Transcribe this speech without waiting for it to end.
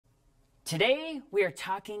Today, we are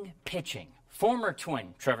talking pitching. Former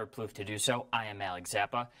Twin Trevor Plouffe to do so. I am Alex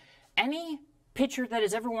Zappa. Any pitcher that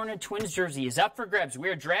has ever worn a Twins jersey is up for grabs. We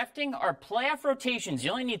are drafting our playoff rotations.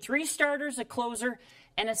 You only need 3 starters, a closer,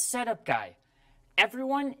 and a setup guy.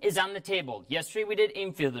 Everyone is on the table. Yesterday we did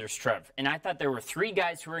infielders, Trev, and I thought there were 3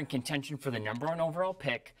 guys who were in contention for the #1 overall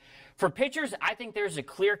pick. For pitchers, I think there's a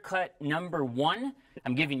clear-cut #1.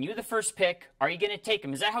 I'm giving you the first pick. Are you going to take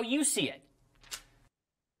him? Is that how you see it?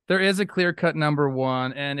 There is a clear-cut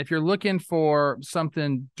 #1, and if you're looking for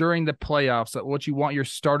something during the playoffs, what you want your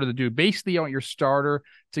starter to do, basically you want your starter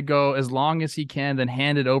to go as long as he can, then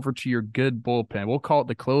hand it over to your good bullpen. We'll call it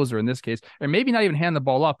the closer in this case, or maybe not even hand the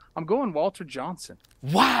ball off. I'm going Walter Johnson.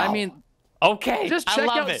 Wow. I mean, okay, just check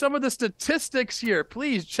out some of the statistics here.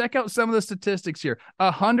 Please check out some of the statistics here.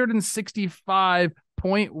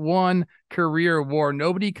 165.1 career WAR.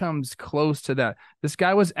 Nobody comes close to that. This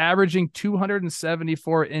guy was averaging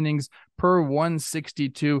 274 innings per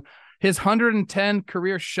 162. His 110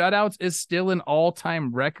 career shutouts is still an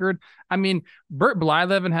all-time record. I mean, Bert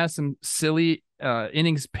Blyleven has some silly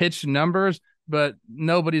innings pitched numbers, but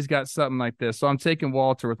nobody's got something like this. So I'm taking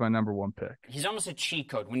Walter with my #1 pick. He's almost a cheat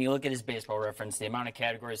code when you look at his baseball reference, the amount of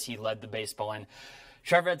categories he led the baseball in.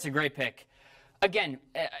 Trevor, that's a great pick. Again,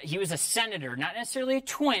 he was a Senator, not necessarily a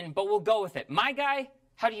Twin, but we'll go with it. My guy,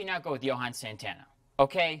 how do you not go with Johan Santana?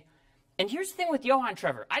 Okay? And here's the thing with Johan,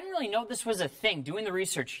 Trevor. I didn't really know this was a thing. Doing the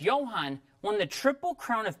research, Johan won the Triple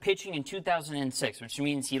Crown of pitching in 2006, which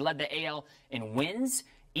means he led the AL in wins,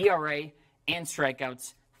 ERA, and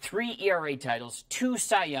strikeouts, 3 ERA titles, 2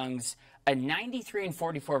 Cy Youngs, a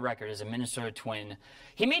 93-44 record as a Minnesota Twin.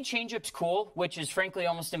 He made changeups cool, which is frankly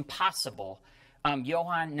almost impossible.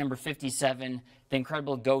 Johan, number 57, the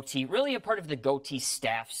incredible goatee, really a part of the goatee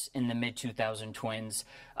staffs in the mid-2000 Twins.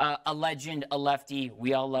 A legend, a lefty.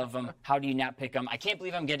 We all love him. How do you not pick him? I can't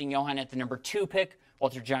believe I'm getting Johan at the #2 pick.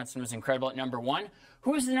 Walter Johnson was incredible at #1.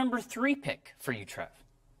 Who is the #3 pick for you, Trev?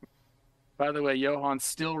 By the way, Johan's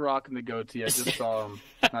still rocking the goatee. I just saw him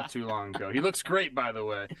not too long ago. He looks great, by the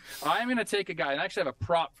way. I'm going to take a guy, and I actually have a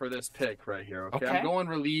prop for this pick right here. Okay. I'm going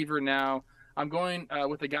reliever now. I'm going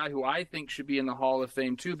with a guy who I think should be in the Hall of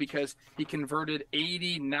Fame, too, because he converted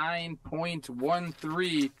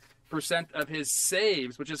 89.13% of his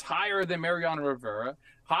saves, which is higher than Mariano Rivera,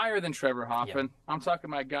 higher than Trevor Hoffman. Yep. I'm talking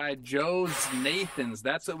my guy, Joe Nathans.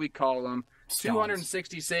 That's what we call him.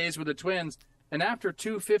 260 saves with the Twins. And after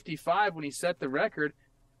 255, when he set the record,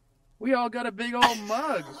 we all got a big old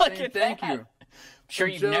mug saying thank you. I'm sure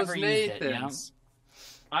you've never used it, you know?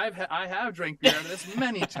 I have drank beer out of this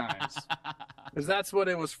many times because that's what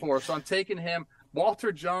it was for. So I'm taking him,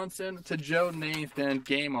 Walter Johnson to Joe Nathan.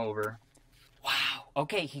 Game over. Wow.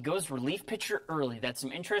 Okay, he goes relief pitcher early. That's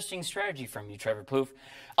some interesting strategy from you, Trevor Plouffe.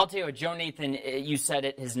 I'll tell you what, Joe Nathan, you said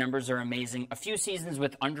it. His numbers are amazing. A few seasons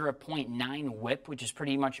with under a .9 whip, which is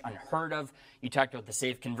pretty much unheard of. You talked about the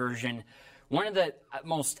save conversion. One of the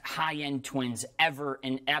most high-end Twins ever,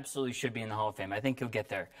 and absolutely should be in the Hall of Fame. I think he'll get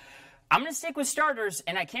there. I'm going to stick with starters,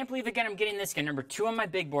 and I can't believe, again, I'm getting this guy, #2 on my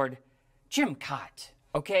big board, Jim Kaat,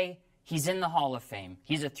 okay? He's in the Hall of Fame.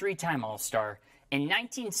 He's a 3-time All-Star. In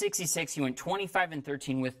 1966, he went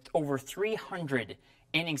 25-13 with over 300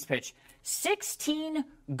 innings pitched. 16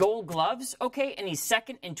 Gold Gloves, okay? And he's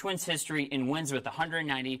second in Twins history in wins with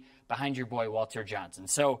 190 behind your boy Walter Johnson.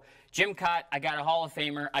 So, Jim Kaat, I got a Hall of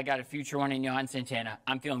Famer. I got a future one in Johan Santana.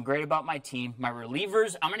 I'm feeling great about my team. My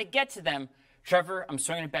relievers, I'm going to get to them. Trevor, I'm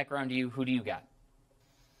swinging it back around to you. Who do you got?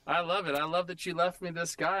 I love it. I love that you left me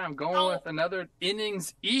this guy. I'm going with another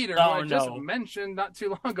innings eater who I just mentioned not too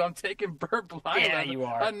long ago. I'm taking Bert Blyleven. Yeah, you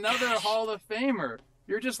are. Another Hall of Famer.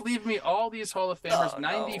 You're just leaving me all these Hall of Famers,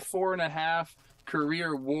 94.5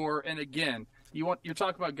 career WAR. And again, you're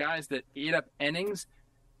talking about guys that ate up innings.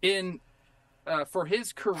 For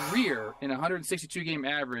his career, in 162-game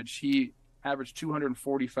average, he averaged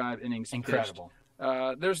 245 innings. Incredible. Pitched.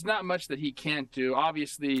 There's not much that he can't do.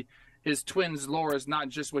 Obviously, his Twins lore is not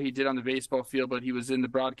just what he did on the baseball field, but he was in the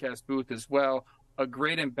broadcast booth as well. A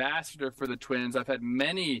great ambassador for the Twins. I've had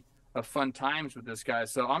many fun times with this guy.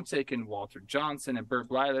 So I'm taking Walter Johnson and Bert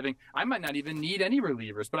Blyleven. I might not even need any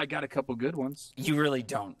relievers, but I got a couple good ones. You really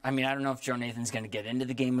don't. I mean, I don't know if Joe Nathan's going to get into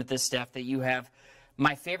the game with this staff that you have.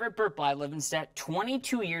 My favorite Bert Blyleven stat,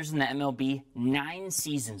 22 years in the MLB, 9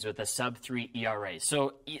 seasons with a sub-3 ERA.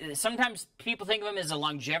 So sometimes people think of him as a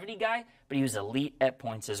longevity guy, but he was elite at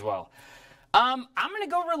points as well. I'm going to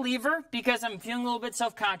go reliever because I'm feeling a little bit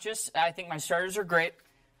self-conscious. I think my starters are great.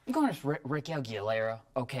 I'm going with Rick Aguilera,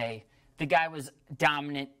 okay? The guy was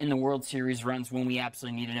dominant in the World Series runs when we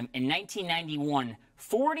absolutely needed him. In 1991,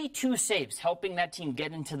 42 saves, helping that team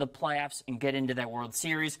get into the playoffs and get into that World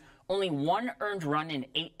Series. Only 1 earned run in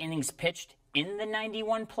 8 innings pitched in the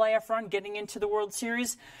 91 playoff run, getting into the World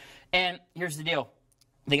Series. And here's the deal.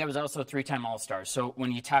 The guy was also a 3-time All-Star. So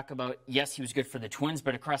when you talk about, yes, he was good for the Twins,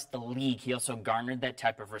 but across the league, he also garnered that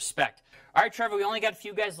type of respect. All right, Trevor, we only got a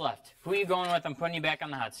few guys left. Who are you going with? I'm putting you back on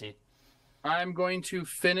the hot seat. I'm going to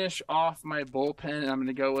finish off my bullpen, and I'm going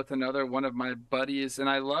to go with another one of my buddies. And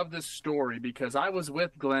I love this story because I was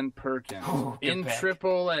with Glenn Perkins in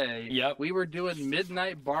AAA. Yep. We were doing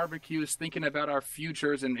midnight barbecues thinking about our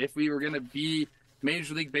futures and if we were going to be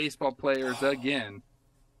Major League Baseball players again.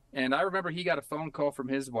 And I remember he got a phone call from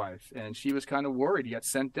his wife, and she was kind of worried. He got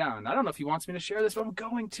sent down. I don't know if he wants me to share this, but I'm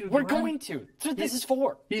going to. We're going to. That's what this is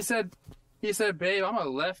for. He said, babe, I'm a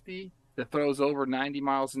lefty that throws over 90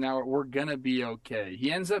 miles an hour. We're going to be okay.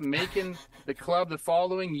 He ends up making the club the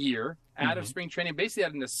following year out of spring training, basically out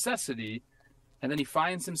of necessity, and then he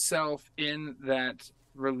finds himself in that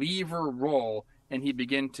reliever role, and he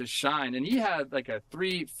began to shine. And he had like a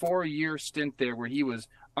 3-4 year stint there where he was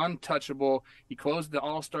untouchable. He closed the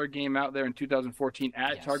All-Star game out there in 2014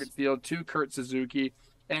 at Target Field to Kurt Suzuki.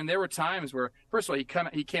 And there were times where, first of all,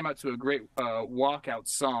 he came out to a great walkout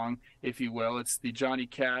song, if you will. It's the Johnny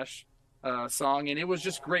Cash song, and it was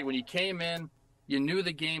just great. When he came in, you knew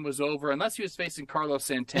the game was over. Unless he was facing Carlos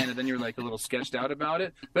Santana, then you're like a little sketched out about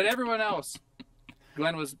it. But everyone else,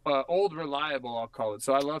 Glenn was old reliable, I'll call it.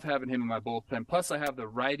 So I love having him in my bullpen. Plus, I have the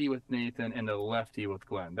righty with Nathan and the lefty with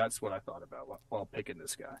Glenn. That's what I thought about while picking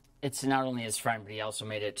this guy. It's not only his friend, but he also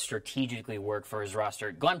made it strategically work for his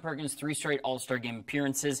roster. Glenn Perkins, 3 straight All-Star Game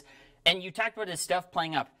appearances. And you talked about his stuff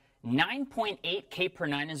playing up. 9.8 K per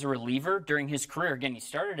 9 as a reliever during his career. Again, he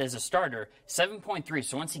started as a starter, 7.3.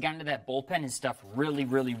 So once he got into that bullpen, his stuff really,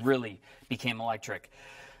 really, really became electric.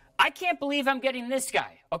 I can't believe I'm getting this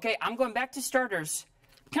guy. Okay, I'm going back to starters.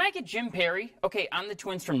 Can I get Jim Perry? Okay, on the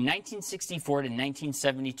Twins from 1964 to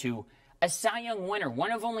 1972. A Cy Young winner,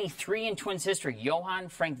 one of only 3 in Twins history. Johan,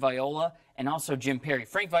 Frank Viola, and also Jim Perry.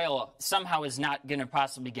 Frank Viola somehow is not going to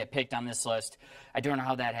possibly get picked on this list. I don't know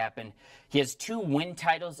how that happened. He has 2 win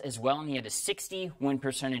titles as well, and he had a 60 win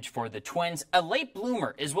percentage for the Twins. A late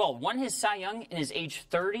bloomer as well. Won his Cy Young in his age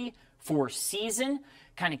 34 season.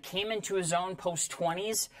 Kind of came into his own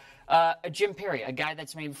post-20s. Jim Perry, a guy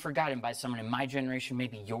that's maybe forgotten by someone in my generation,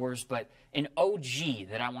 maybe yours, but an OG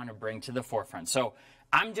that I want to bring to the forefront. So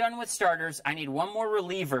I'm done with starters. I need one more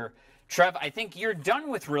reliever. Trev, I think you're done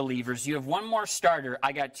with relievers. You have one more starter.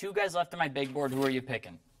 I got 2 guys left on my big board. Who are you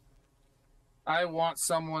picking? I want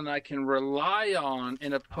someone I can rely on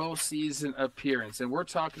in a postseason appearance. And we're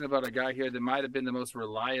talking about a guy here that might have been the most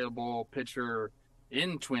reliable pitcher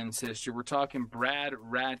in Twins history. We're talking Brad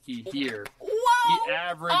Radke here. Whoa! He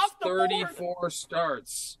averaged 34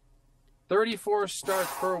 starts. 34 starts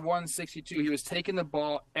per 162. He was taking the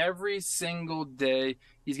ball every single day.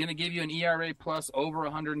 He's going to give you an ERA plus over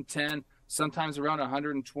 110, sometimes around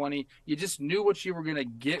 120. You just knew what you were going to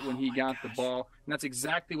get when he got the ball, and that's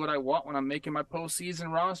exactly what I want when I'm making my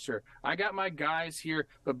postseason roster. I got my guys here,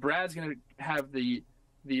 but Brad's going to have the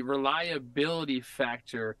reliability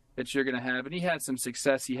factor that you're going to have, and he had some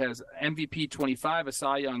success. He has MVP 25, a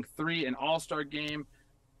Cy Young 3, an All-Star game.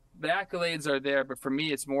 The accolades are there, but for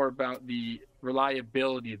me, it's more about the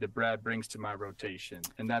reliability that Brad brings to my rotation,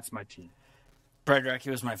 and that's my team. Brad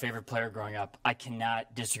Radke was my favorite player growing up. I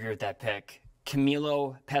cannot disagree with that pick.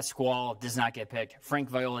 Camilo Pascual does not get picked. Frank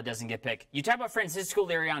Viola doesn't get picked. You talk about Francisco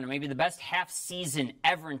Liriano, maybe the best half season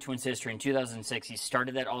ever in Twins history in 2006. He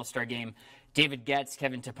started that All-Star game. David Getz,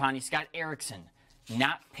 Kevin Tapani, Scott Erickson,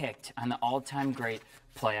 not picked on the all-time great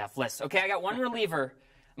playoff list. Okay, I got one reliever.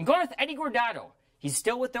 I'm going with Eddie Guardado. He's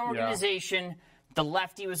still with the organization. Yeah. The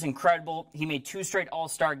lefty was incredible. He made 2 straight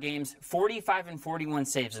All-Star games, 45 and 41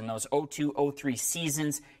 saves in those 02-03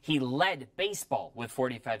 seasons. He led baseball with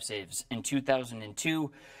 45 saves in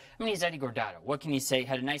 2002. I mean, he's Eddie Guardado. What can you say?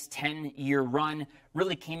 Had a nice 10-year run.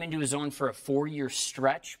 Really came into his own for a 4-year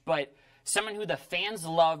stretch. But someone who the fans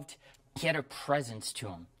loved. He had a presence to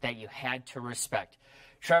him that you had to respect.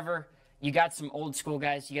 Trevor, you got some old school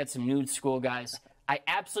guys. You got some new school guys. I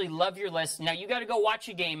absolutely love your list. Now, you got to go watch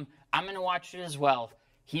a game. I'm going to watch it as well.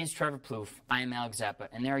 He is Trevor Plouffe. I am Alex Zappa.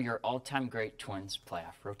 And there are your all-time great Twins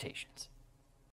playoff rotations.